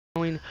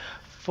going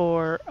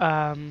for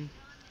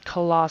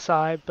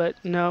Colossi, but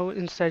no,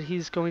 instead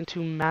he's going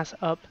to mass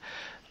up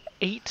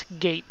 8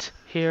 gate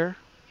here.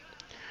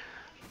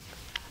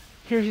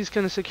 Here he's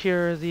going to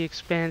secure the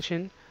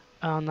expansion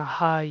on the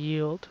high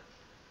yield,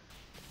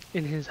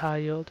 in his high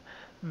yield.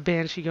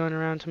 Banshee going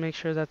around to make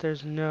sure that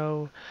there's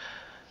no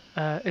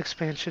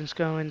expansions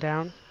going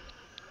down.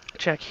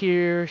 Check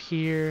here,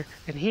 here,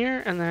 and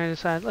here, and then I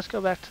decide, let's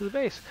go back to the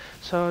base.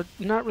 So,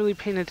 not really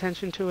paying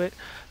attention to it,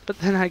 but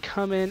then I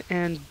come in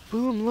and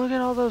boom, look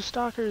at all those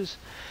stalkers.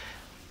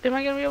 Am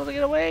I going to be able to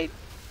get away?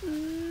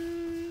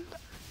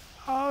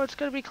 Oh, it's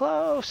going to be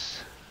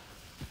close.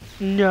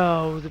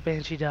 No, the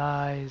Banshee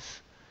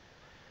dies.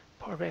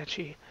 Poor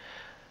Banshee.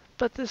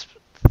 But this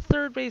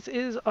third base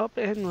is up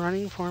and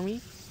running for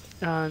me.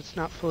 It's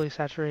not fully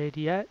saturated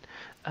yet,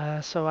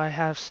 so I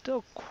have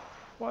still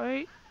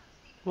quite...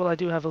 Well, I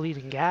do have a lead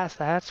in gas,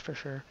 that's for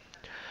sure.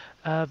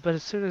 But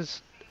as soon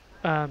as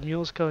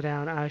mules go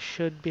down, I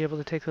should be able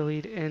to take the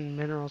lead in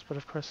minerals, but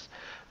of course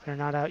they're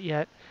not out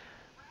yet.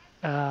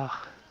 Of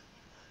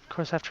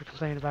course, after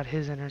complaining about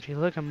his energy,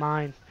 look at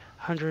mine.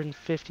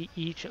 150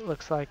 each, it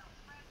looks like.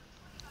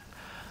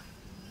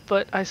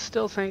 But I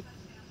still think,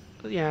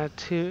 yeah,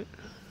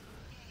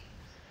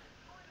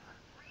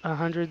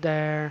 100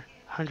 there,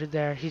 100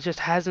 there. He just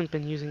hasn't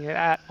been using it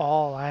at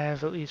all. I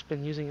have at least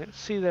been using it.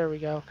 See, there we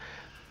go.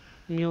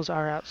 Mules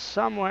are out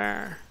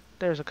somewhere.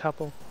 There's a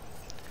couple.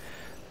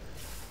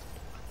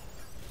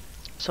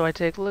 So I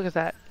take, look at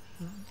that.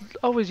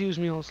 Always use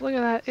mules. Look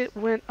at that. It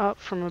went up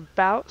from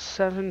about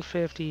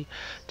 750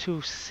 to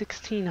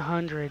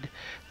 1600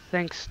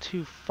 thanks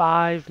to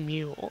 5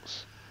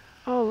 mules.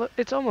 Oh, look,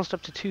 it's almost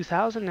up to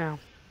 2000 now.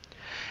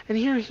 And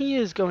here he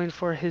is going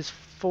for his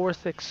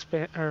fourth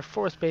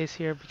base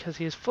here because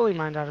he is fully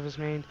mined out of his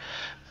main.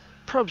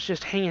 Probe's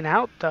just hanging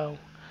out though.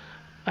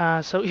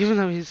 So even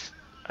though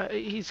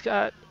he's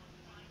got,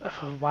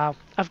 oh, wow,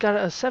 I've got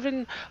a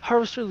 7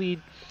 harvester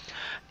lead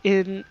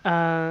in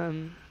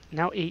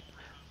now 8.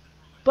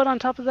 But on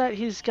top of that,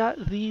 he's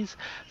got these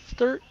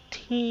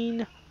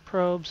 13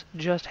 probes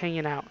just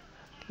hanging out.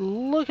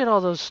 Look at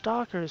all those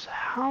stalkers.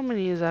 How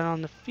many is that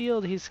on the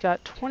field? He's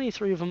got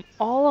 23 of them,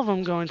 all of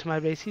them going to my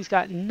base. He's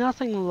got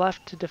nothing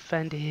left to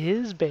defend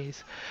his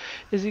base.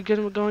 Is he going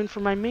to be going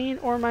for my main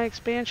or my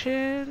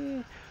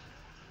expansion?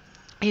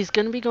 He's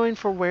going to be going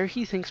for where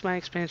he thinks my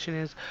expansion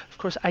is. Of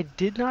course, I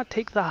did not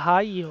take the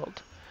high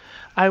yield.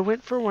 I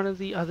went for one of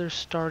the other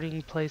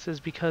starting places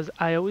because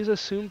I always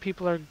assume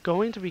people are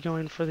going to be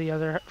going for the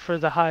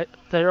high.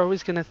 They're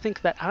always going to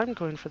think that I'm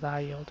going for the high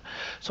yield.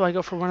 So I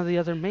go for one of the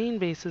other main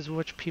bases,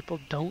 which people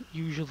don't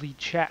usually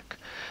check.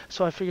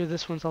 So I figure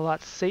this one's a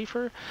lot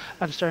safer.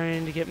 I'm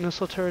starting to get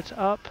missile turrets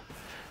up,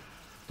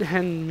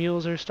 and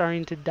mules are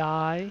starting to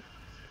die.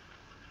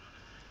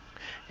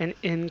 And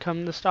in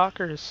come the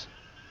stalkers.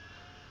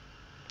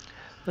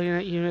 Looking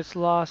at units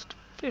lost.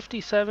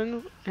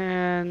 57,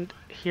 and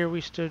here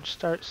we should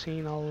start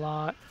seeing a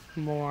lot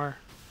more.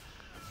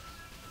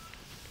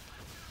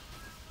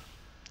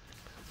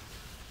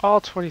 All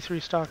 23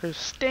 stalkers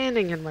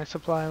standing in my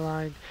supply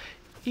line,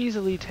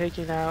 easily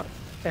taking out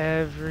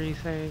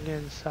everything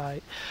in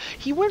sight.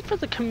 He went for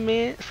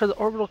the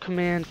orbital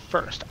command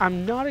first.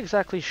 I'm not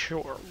exactly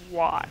sure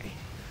why.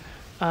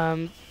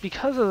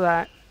 Because of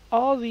that,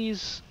 all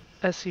these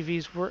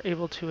SCVs were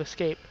able to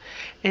escape.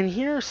 And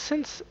here,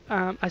 since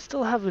I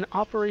still have an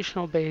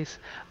operational base,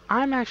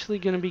 I'm actually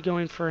going to be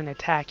going for an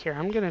attack here.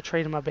 I'm going to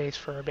trade him a base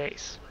for a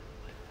base.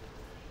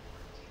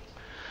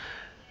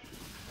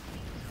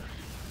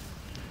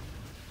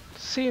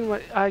 Seeing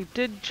what I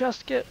did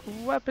just get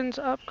weapons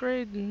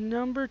upgrade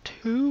number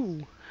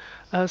 2.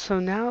 So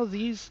now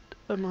these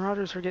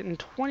Marauders are getting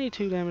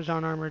 22 damage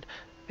on armored,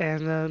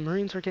 and the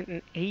Marines are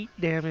getting 8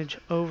 damage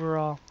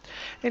overall.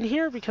 And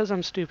here, because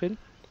I'm stupid,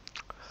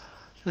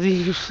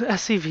 the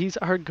SCVs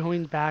are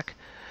going back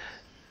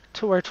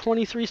to where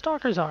 23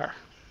 stalkers are.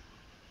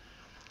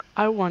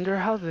 I wonder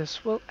how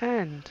this will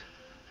end.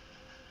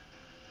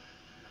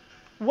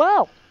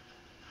 Well,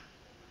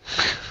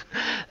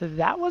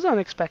 that was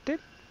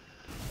unexpected.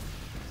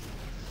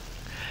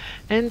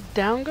 And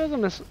down go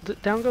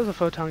the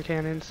photon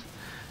cannons.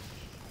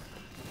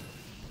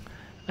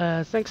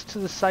 Thanks to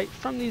the sight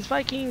from these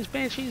Vikings,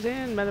 Banshees,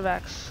 and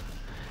Medevacs.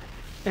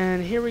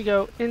 And here we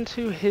go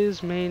into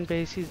his main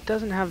base. He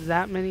doesn't have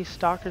that many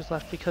stalkers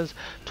left because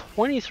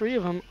 23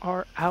 of them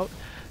are out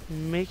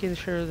making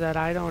sure that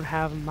I don't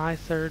have my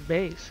third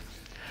base.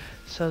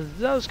 So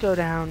those go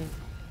down.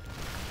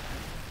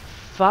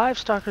 5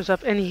 stalkers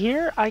up. And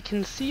here I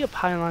can see a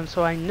pylon,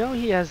 so I know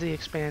he has the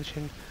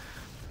expansion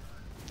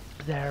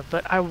there.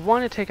 But I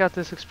want to take out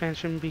this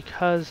expansion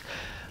because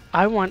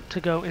I want to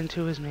go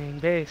into his main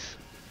base,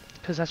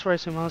 because that's where I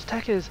assume all his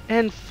tech is.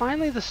 And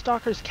finally the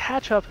stalkers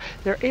catch up.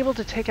 They're able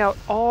to take out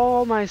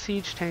all my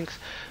siege tanks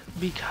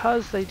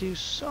because they do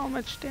so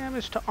much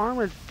damage to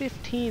armored.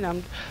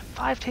 15.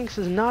 5 tanks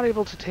is not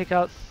able to take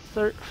out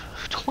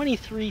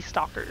 23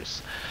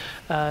 stalkers.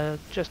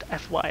 Just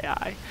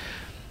FYI.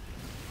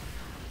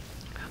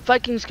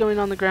 Vikings going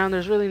on the ground,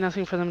 there's really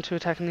nothing for them to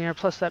attack in the air,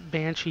 plus that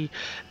Banshee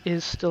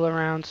is still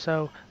around,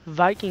 so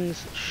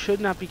Vikings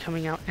should not be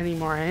coming out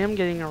anymore. I am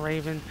getting a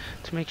Raven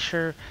to make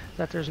sure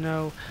that there's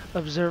no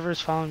observers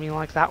following me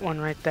like that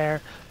one right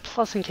there.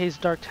 Plus, in case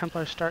Dark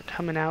Templars start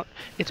coming out,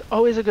 it's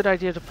always a good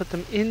idea to put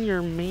them in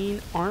your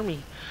main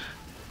army.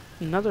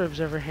 Another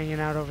observer hanging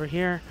out over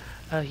here.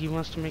 He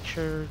wants to make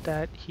sure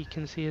that he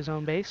can see his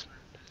own base.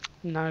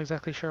 Not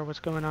exactly sure what's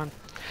going on.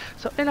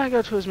 So, and I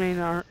go to his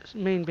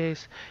main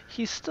base.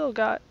 He's still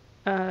got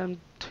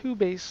two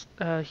base.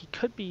 He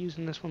could be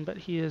using this one, but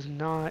he is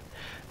not.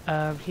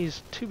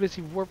 He's too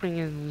busy warping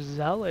in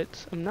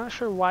Zealots. I'm not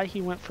sure why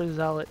he went for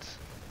Zealots.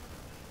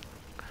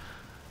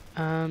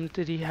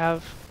 Did he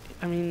have...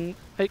 I mean,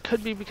 it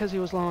could be because he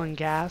was low on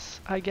gas,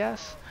 I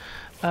guess.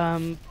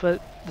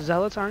 But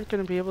Zealots aren't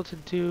going to be able to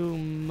do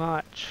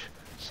much.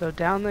 So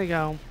down they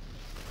go.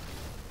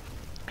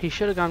 He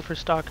should have gone for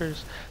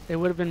Stalkers. They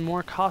would have been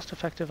more cost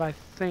effective, I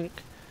think.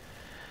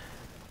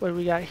 What do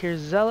we got here?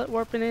 Zealot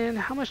warping in.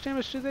 How much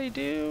damage do they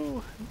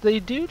do? They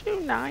do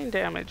 9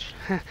 damage.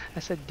 I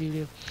said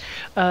do.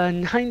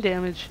 9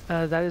 damage.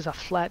 That is a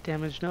flat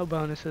damage, no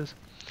bonuses.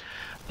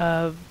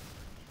 But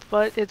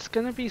it's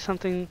going to be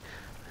something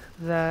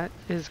that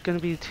is going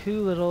to be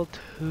too little,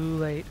 too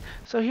late.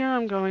 So here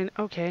I'm going,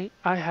 okay,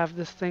 I have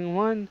this thing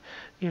won.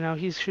 You know,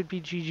 he should be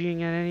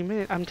GGing at any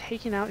minute. I'm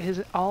taking out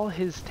all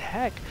his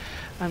tech.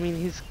 I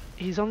mean,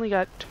 he's only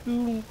got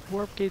 2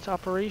 warp gates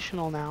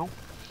operational now.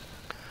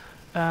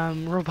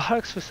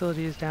 Robotics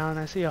facility is down.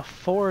 I see a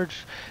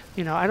forge.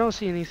 You know, I don't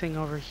see anything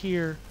over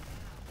here,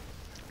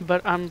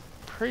 but I'm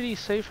pretty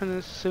safe in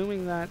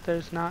assuming that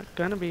there's not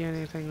gonna be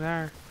anything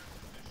there.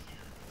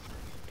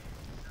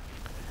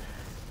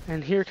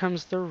 And here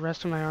comes the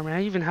rest of my army.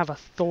 I even have a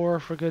Thor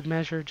for good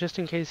measure, just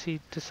in case he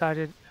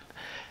decided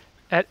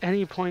at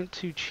any point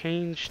to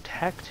change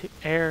tech to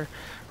air.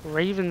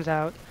 Raven's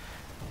out,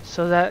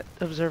 so that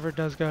observer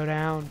does go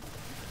down.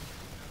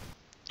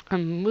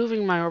 I'm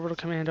moving my orbital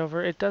command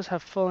over. It does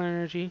have full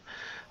energy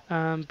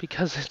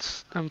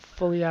because I'm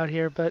fully out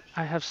here, but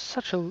I have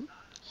such a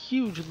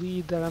huge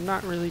lead that I'm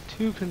not really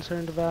too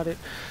concerned about it.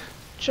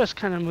 Just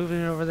kind of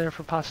moving it over there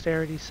for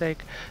posterity's sake,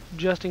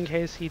 just in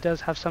case he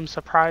does have some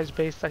surprise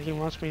base that he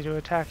wants me to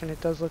attack, and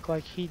it does look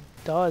like he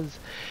does.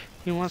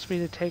 He wants me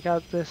to take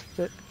out this,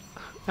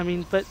 I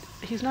mean, but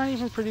he's not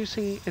even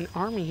producing an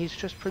army, he's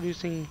just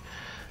producing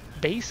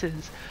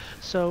bases.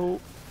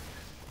 So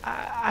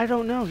I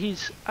don't know. He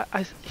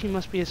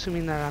must be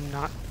assuming that I'm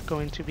not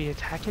going to be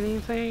attacking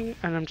anything,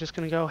 and I'm just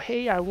going to go,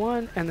 hey, I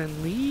won, and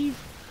then leave.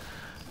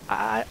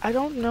 I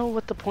don't know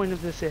what the point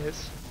of this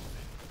is.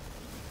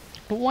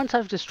 But once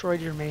I've destroyed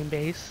your main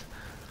base,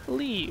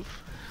 leave.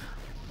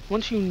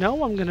 Once you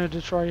know I'm going to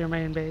destroy your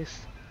main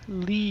base,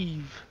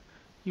 leave.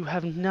 You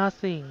have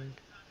nothing.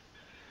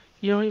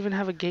 You don't even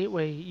have a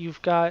gateway. You've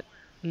got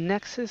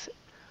Nexus,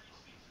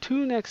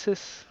 2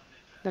 Nexi,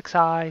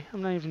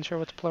 I'm not even sure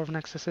what the plural of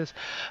Nexus is,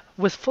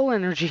 with full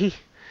energy.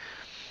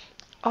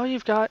 All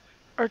you've got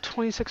are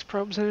 26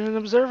 probes and an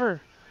observer.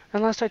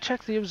 And last I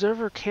checked, the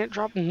observer can't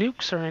drop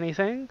nukes or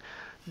anything.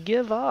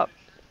 Give up.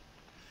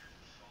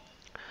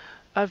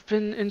 I've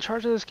been in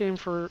charge of this game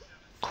for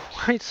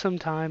quite some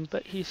time,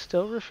 but he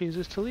still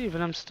refuses to leave,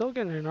 and I'm still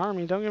getting an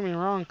army, don't get me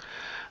wrong.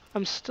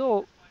 I'm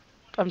still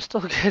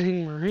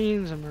getting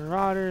Marines and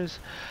Marauders,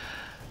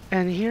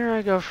 and here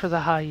I go for the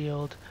high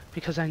yield,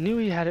 because I knew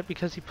he had it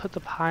because he put the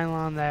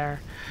pylon there.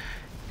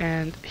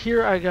 And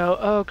here I go,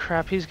 oh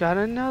crap, he's got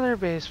another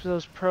base.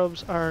 Those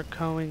probes are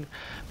going,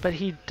 but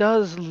he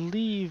does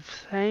leave,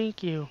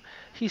 thank you.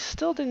 He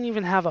still didn't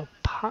even have a,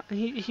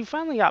 he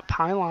finally got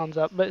pylons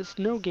up, but it's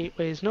no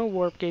gateways, no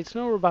warp gates,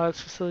 no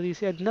robotics facilities.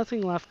 He had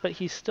nothing left, but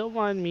he still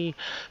wanted me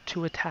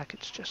to attack.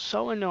 It's just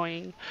so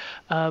annoying,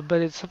 but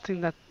it's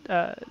something that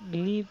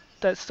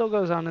that still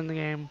goes on in the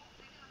game.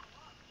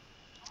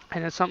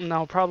 And it's something that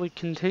will probably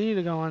continue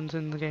to go on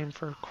in the game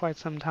for quite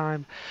some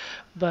time.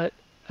 But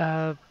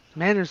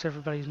manners,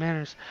 everybody's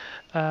manners.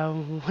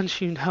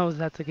 Once you know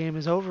that the game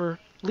is over,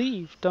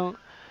 leave. Don't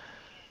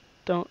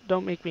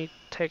make me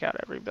take out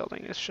every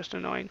building. It's just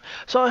annoying.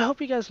 So I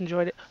hope you guys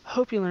enjoyed it.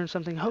 Hope you learned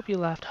something. Hope you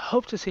laughed.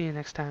 Hope to see you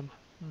next time.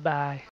 Bye.